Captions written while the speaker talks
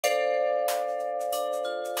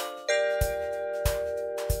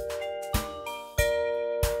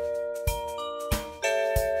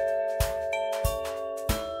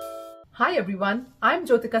Hi everyone, I'm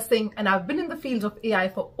Jyotika Singh and I've been in the field of AI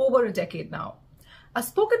for over a decade now. I've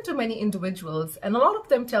spoken to many individuals and a lot of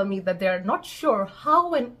them tell me that they are not sure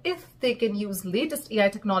how and if they can use latest AI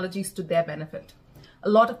technologies to their benefit. A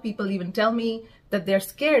lot of people even tell me that they're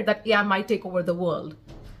scared that AI might take over the world.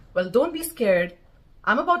 Well, don't be scared.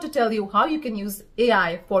 I'm about to tell you how you can use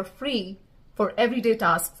AI for free for everyday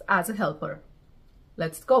tasks as a helper.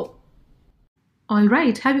 Let's go. All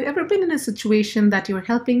right. Have you ever been in a situation that you're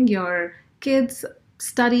helping your kids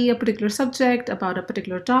study a particular subject about a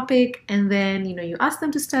particular topic, and then you ask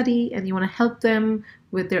them to study and you want to help them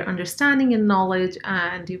with their understanding and knowledge,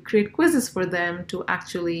 and you create quizzes for them to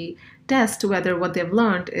actually test whether what they've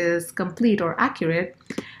learned is complete or accurate.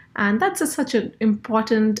 And that's such an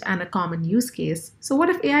important and a common use case. So what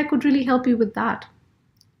if AI could really help you with that?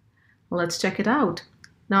 Let's check it out.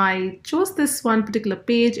 Now, I chose this one particular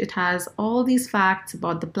page. It has all these facts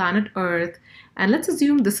about the planet Earth. And let's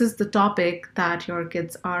assume this is the topic that your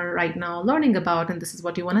kids are right now learning about, and this is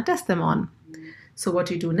what you want to test them on. So what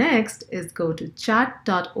you do next is go to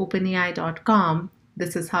chat.openai.com.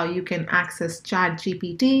 This is how you can access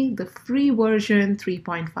ChatGPT, the free version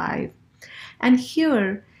 3.5. And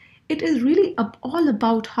here, it is really all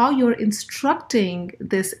about how you're instructing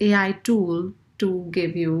this AI tool to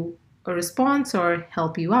give you a response or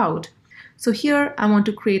help you out. So here I want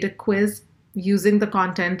to create a quiz using the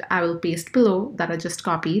content I will paste below that I just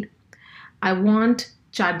copied. I want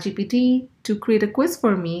ChatGPT to create a quiz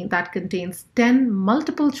for me that contains 10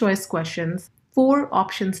 multiple choice questions, 4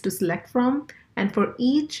 options to select from, and for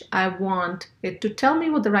each I want it to tell me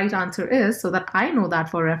what the right answer is so that I know that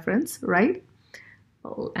for reference, right?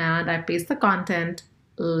 And I paste the content.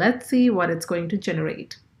 Let's see what it's going to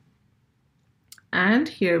generate. And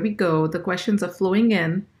here we go. The questions are flowing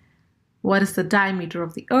in. What is the diameter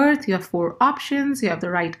of the Earth? You have 4 options. You have the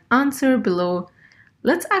right answer below.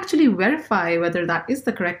 Let's actually verify whether that is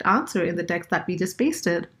the correct answer in the text that we just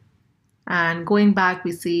pasted. And going back,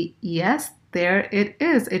 we see, yes, there it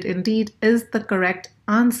is. It indeed is the correct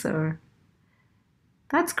answer.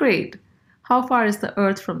 That's great. How far is the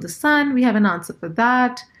Earth from the Sun? We have an answer for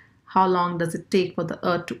that. How long does it take for the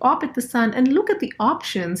Earth to orbit the Sun? And look at the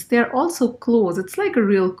options. They're also close. It's like a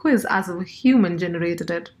real quiz as if a human generated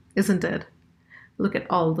it, isn't it? Look at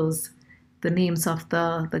all those, the names of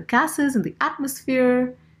the gases in the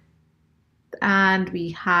atmosphere. And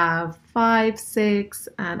we have 5, 6,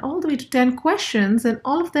 and all the way to 10 questions, and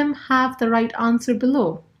all of them have the right answer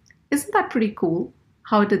below. Isn't that pretty cool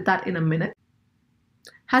how it did that in a minute?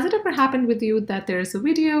 Has it ever happened with you that there is a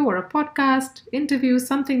video or a podcast, interview,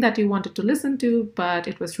 something that you wanted to listen to, but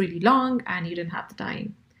it was really long and you didn't have the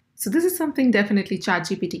time? So this is something definitely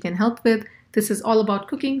ChatGPT can help with. This is all about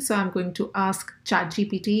cooking, so I'm going to ask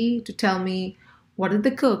ChatGPT to tell me what did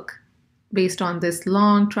they cook based on this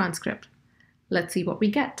long transcript. Let's see what we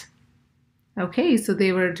get. Okay, so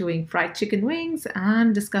they were doing fried chicken wings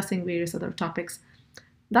and discussing various other topics.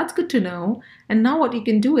 That's good to know. And now what you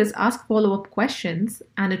can do is ask follow-up questions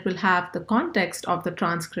and it will have the context of the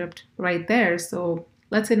transcript right there. So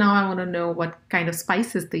let's say now I want to know what kind of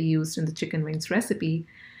spices they used in the chicken wings recipe.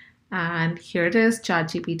 And here it is,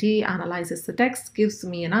 ChatGPT analyzes the text, gives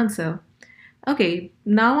me an answer. Okay,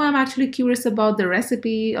 now I'm actually curious about the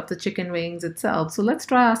recipe of the chicken wings itself. So let's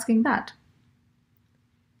try asking that.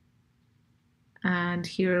 And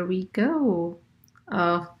here we go.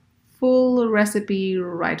 Full recipe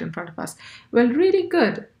right in front of us. Well, really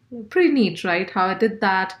good. Pretty neat, right? How I did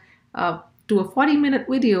that to a 40-minute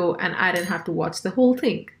video and I didn't have to watch the whole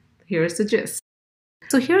thing. Here's the gist.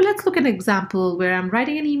 So here let's look at an example where I'm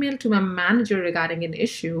writing an email to my manager regarding an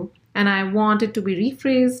issue and I want it to be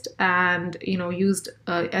rephrased and used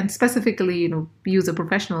and specifically use a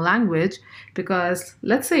professional language, because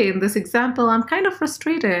let's say in this example I'm kind of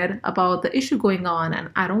frustrated about the issue going on and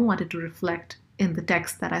I don't want it to reflect in the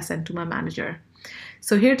text that I sent to my manager.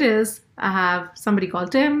 So here it is. I have somebody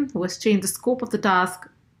called Tim who has changed the scope of the task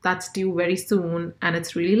that's due very soon and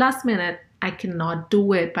it's really last minute. I cannot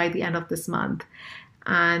do it by the end of this month.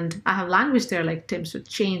 And I have language there like Tim should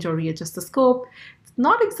change or readjust the scope. It's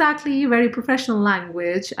not exactly very professional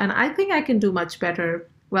language and I think I can do much better.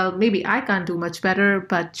 Well, maybe I can't do much better,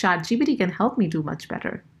 but ChatGPT can help me do much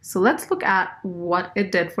better. So let's look at what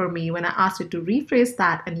it did for me when I asked it to rephrase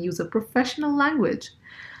that and use a professional language.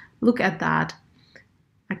 Look at that.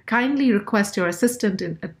 I kindly request your assistance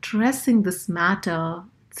in addressing this matter.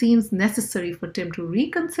 It seems necessary for Tim to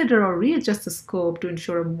reconsider or readjust the scope to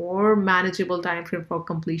ensure a more manageable timeframe for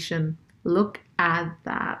completion. Look at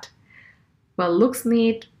that. Well, looks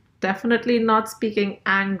neat. Definitely not speaking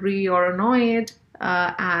angry or annoyed.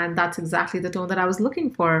 And that's exactly the tone that I was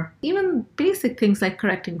looking for. Even basic things like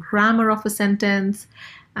correcting grammar of a sentence.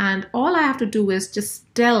 And all I have to do is just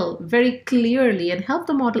tell very clearly and help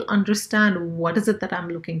the model understand what is it that I'm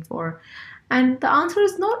looking for. And the answer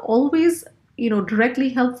is not always, directly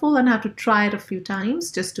helpful, and I have to try it a few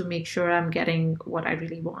times just to make sure I'm getting what I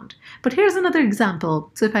really want. But here's another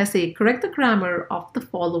example. So if I say correct the grammar of the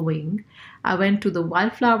following, I went to the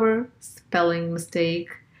wildflower, spelling mistake,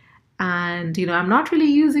 and I'm not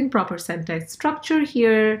really using proper sentence structure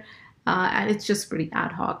here, and it's just pretty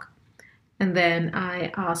ad hoc. And then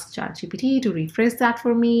I asked ChatGPT to rephrase that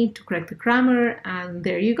for me to correct the grammar, and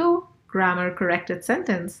there you go, grammar corrected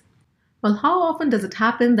sentence. Well, how often does it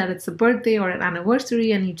happen that it's a birthday or an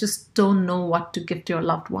anniversary and you just don't know what to gift your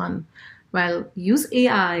loved one? Well, use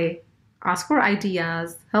AI, ask for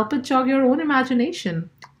ideas, help it jog your own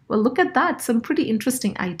imagination. Well, look at that, some pretty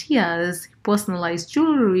interesting ideas. Personalized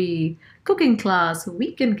jewelry, cooking class,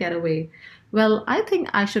 weekend getaway. Well, I think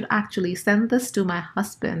I should actually send this to my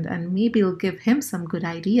husband and maybe it'll give him some good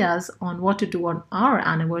ideas on what to do on our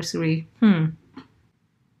anniversary.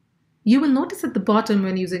 You will notice at the bottom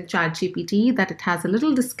when using ChatGPT that it has a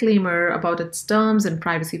little disclaimer about its terms and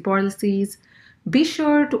privacy policies. Be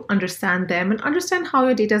sure to understand them and understand how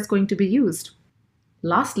your data is going to be used.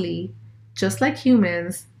 Lastly, just like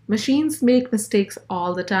humans, machines make mistakes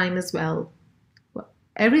all the time as well.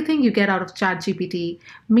 Everything you get out of ChatGPT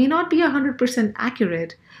may not be 100%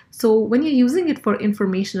 accurate, so when you're using it for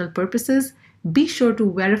informational purposes, be sure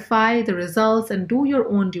to verify the results and do your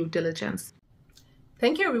own due diligence.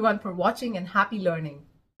 Thank you everyone for watching and happy learning.